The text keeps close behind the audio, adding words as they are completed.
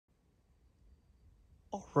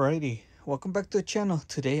Alrighty, welcome back to the channel.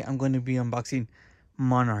 Today I'm going to be unboxing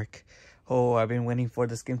Monark. Oh, I've been waiting for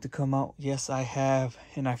this game to come out. Yes, I have,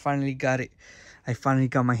 and I finally got it. I finally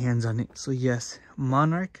got my hands on it. So yes,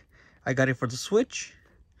 Monark. I got it for the Switch.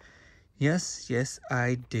 Yes,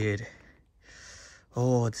 I did.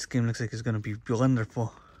 Oh, this game looks like it's going to be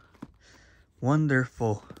wonderful.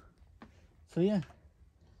 Wonderful. So yeah,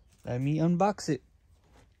 let me unbox it.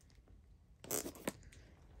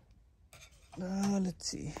 Let's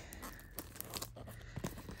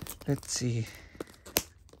see.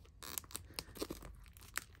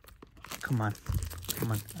 Come on.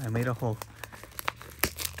 I made a hole.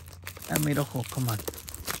 Come on.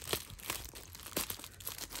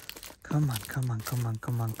 Come on.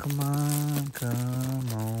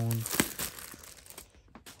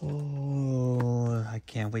 Oh, I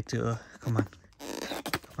can't wait to, come on.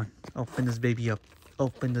 Open this baby up.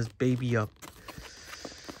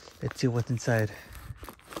 Let's see what's inside.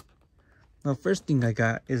 The first thing I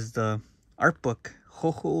got is the art book.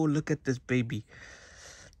 Ho, look at this baby.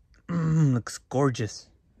 Looks gorgeous.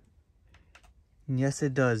 Yes,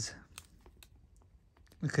 it does.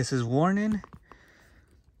 Okay, it says warning.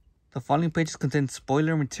 The following pages contain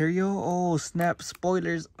spoiler material. Oh, snap,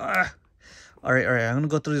 spoilers. All right. I'm gonna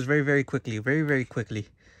go through this very quickly. Very quickly.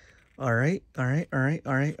 All right. Let's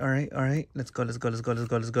go. It's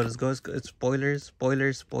spoilers.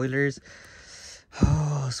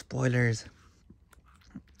 Oh, spoilers.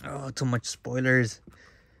 Oh, too much spoilers.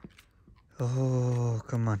 Oh,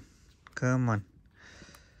 come on.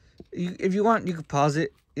 If you want, you can pause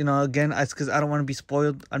it. You know, again, it's because I don't want to be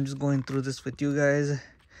spoiled. I'm just going through this with you guys.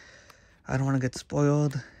 I don't want to get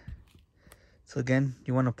spoiled. So again,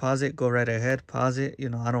 you want to pause it, go right ahead, pause it. You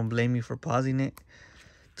know, I don't blame you for pausing it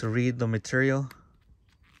to read the material.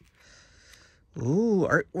 Ooh,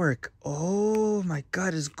 artwork. Oh my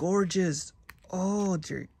God, it's gorgeous. Oh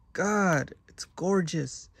dear God, it's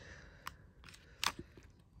gorgeous.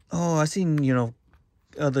 Oh, I seen, you know,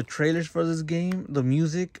 the trailers for this game, the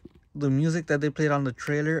music that they played on the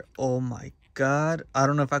trailer. Oh my God, I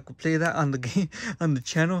don't know if I could play that on the game, on the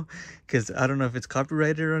channel, because I don't know if it's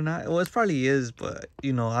copyrighted or not. Well, it probably is, but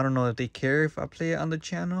you know, I don't know if they care if I play it on the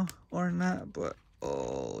channel or not. But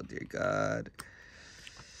oh dear God.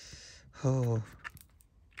 Oh,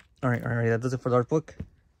 all right, that does it for the art book.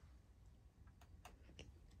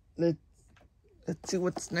 Let's see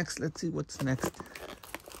what's next.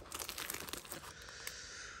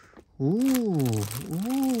 Ooh,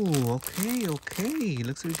 okay.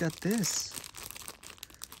 Looks like we got this.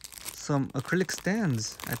 Some acrylic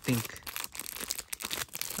stands, I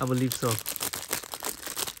believe so.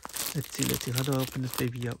 Let's see. How do I open this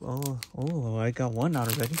baby up? Oh, I got one out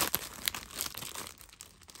already.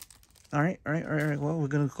 All right. Well, we're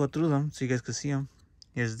gonna go through them so you guys can see them.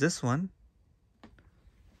 Here's this one.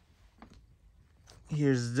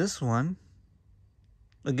 Here's this one.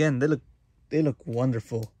 Again, they look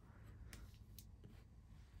wonderful.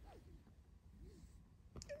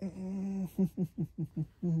 I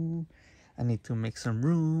need to make some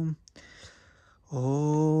room.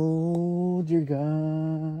 Oh dear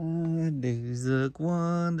God, these look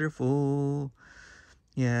wonderful.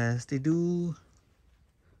 Yes, they do.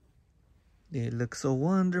 They look so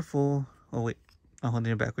wonderful. Oh wait, I'm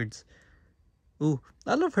holding it backwards. Ooh,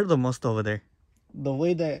 I love her the most over there. The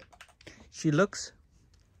way that she looks,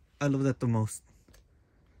 I love that the most.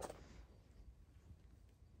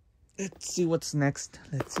 Let's see what's next.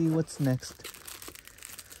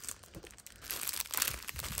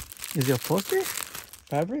 Is it a poster?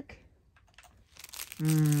 Fabric? Well,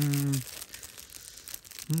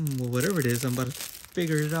 whatever it is, I'm about to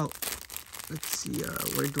figure it out. Let's see,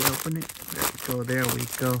 where do I open it? There we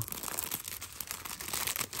go.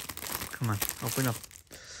 Come on, open up.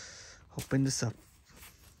 Open this up.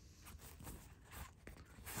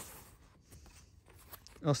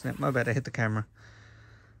 Oh snap, my bad, I hit the camera.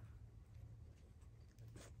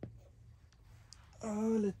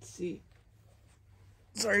 Oh, let's see.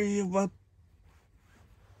 Sorry about...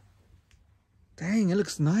 Dang, it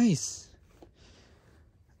looks nice.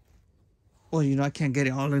 Well, you know, I can't get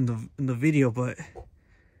it all in the video, but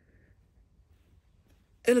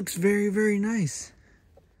it looks very nice.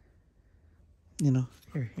 You know,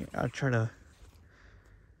 here, I'll try to...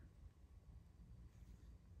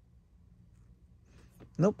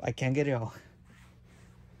 Nope, I can't get it all.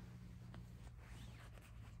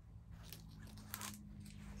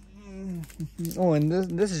 Oh, and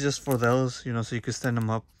this is just for those, you know, so you can stand them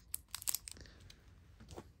up.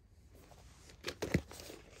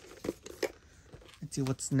 Let's see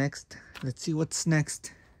what's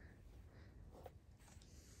next.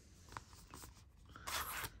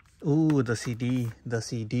 Ooh, the CD. The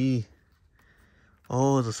CD.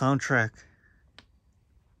 Oh, the soundtrack.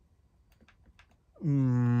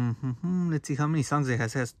 Let's see how many songs it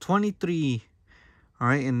has. It has 23.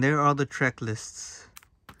 Alright, and there are the track lists.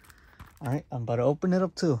 Alright, I'm about to open it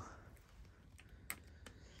up too.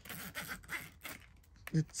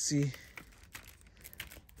 Let's see.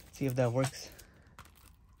 See if that works.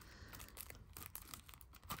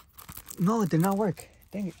 No, it did not work.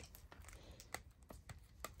 Dang it.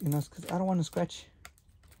 You know, it's because I don't want to scratch.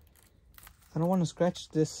 I don't want to scratch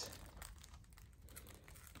this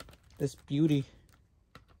beauty.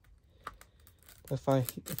 If I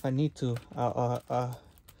need to,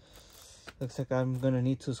 looks like I'm gonna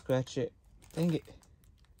need to scratch it. Dang it.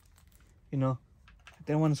 You know, I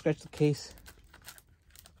didn't want to scratch the case.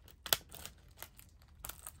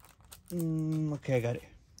 Okay, I got it.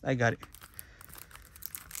 I got it.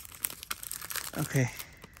 Okay.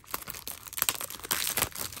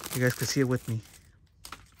 You guys can see it with me.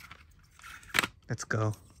 Let's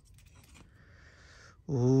go.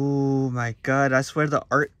 Oh my god, I swear the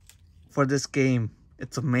art for this game,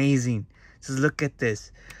 it's amazing. Just look at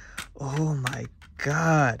this. Oh my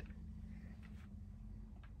god.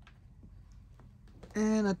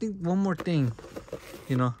 And I think one more thing,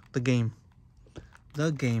 you know, the game.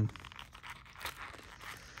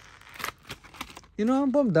 You know,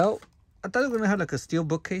 I'm bummed out. I thought we were gonna have like a steel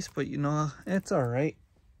bookcase, but you know, it's alright.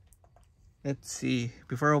 Let's see.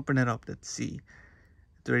 Before I open it up, let's see.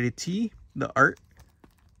 It's ready T, the art.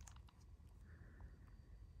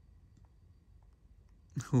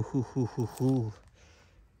 Let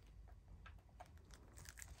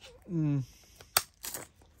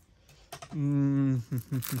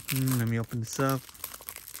me open this up.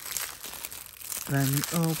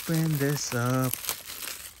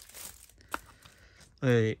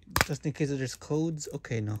 Wait, just in case there's codes.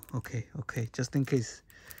 Okay, no. Okay. Just in case.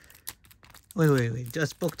 Wait.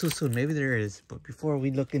 Just spoke too soon. Maybe there is. But before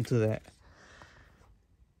we look into that,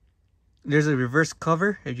 there's a reverse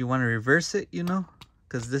cover if you want to reverse it, you know.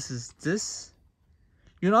 Because this is this.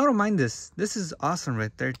 You know, I don't mind this. This is awesome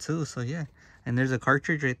right there too. So yeah. And there's a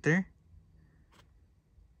cartridge right there.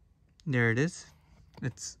 There it is.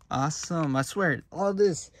 It's awesome. I swear. All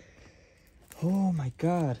this. Oh my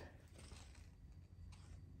god.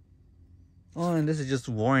 Oh, and this is just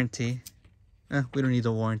warranty. We don't need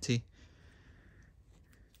a warranty.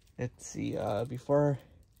 Let's see. Before.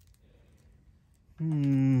 Let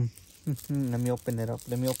me open it up.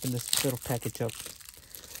 Let me open this little package up.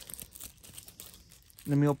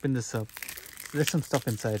 Let me open this up. There's some stuff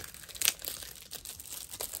inside.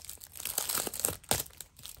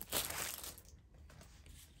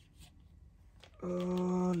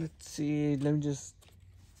 Oh, let's see. Let me just.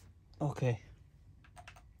 Okay,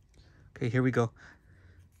 here we go.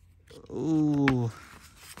 Ooh,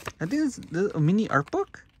 I think it's a mini art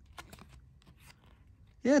book.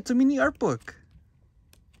 Yeah, it's a mini art book.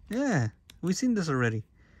 Yeah, we've seen this already.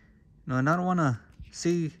 No, and I don't want to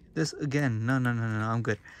see this again. No, I'm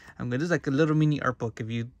good. This is like a little mini art book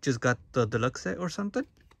if you just got the deluxe set or something.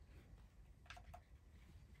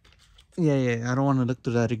 Yeah, I don't want to look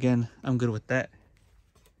through that again. I'm good with that.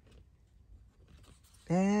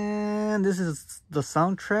 And this is the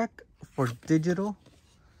soundtrack for digital.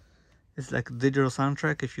 It's like a digital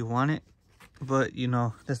soundtrack if you want it. But, you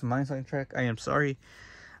know, this is my soundtrack. I am sorry.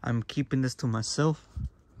 I'm keeping this to myself.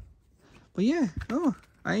 But yeah,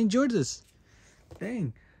 I enjoyed this.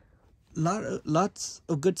 Dang. Lots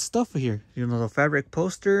of good stuff here. You know, the fabric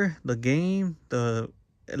poster, the game, the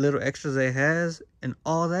little extras it has, and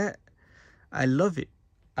all that. I love it.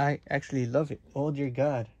 I actually love it. Oh dear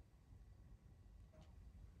God.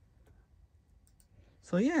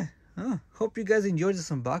 So yeah, hope you guys enjoyed this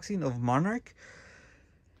unboxing of Monark.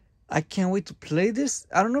 I can't wait to play this.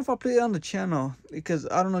 I don't know if I'll play it on the channel because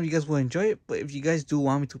I don't know if you guys will enjoy it. But if you guys do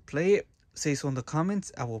want me to play it, say so in the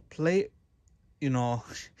comments. I will play it. You know,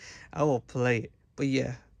 I will play it. But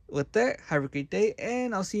yeah, with that, have a great day.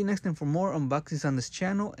 And I'll see you next time for more unboxings on this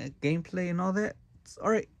channel and gameplay and all that.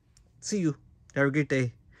 Alright, see you. Have a great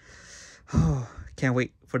day. Oh, can't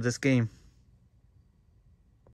wait for this game.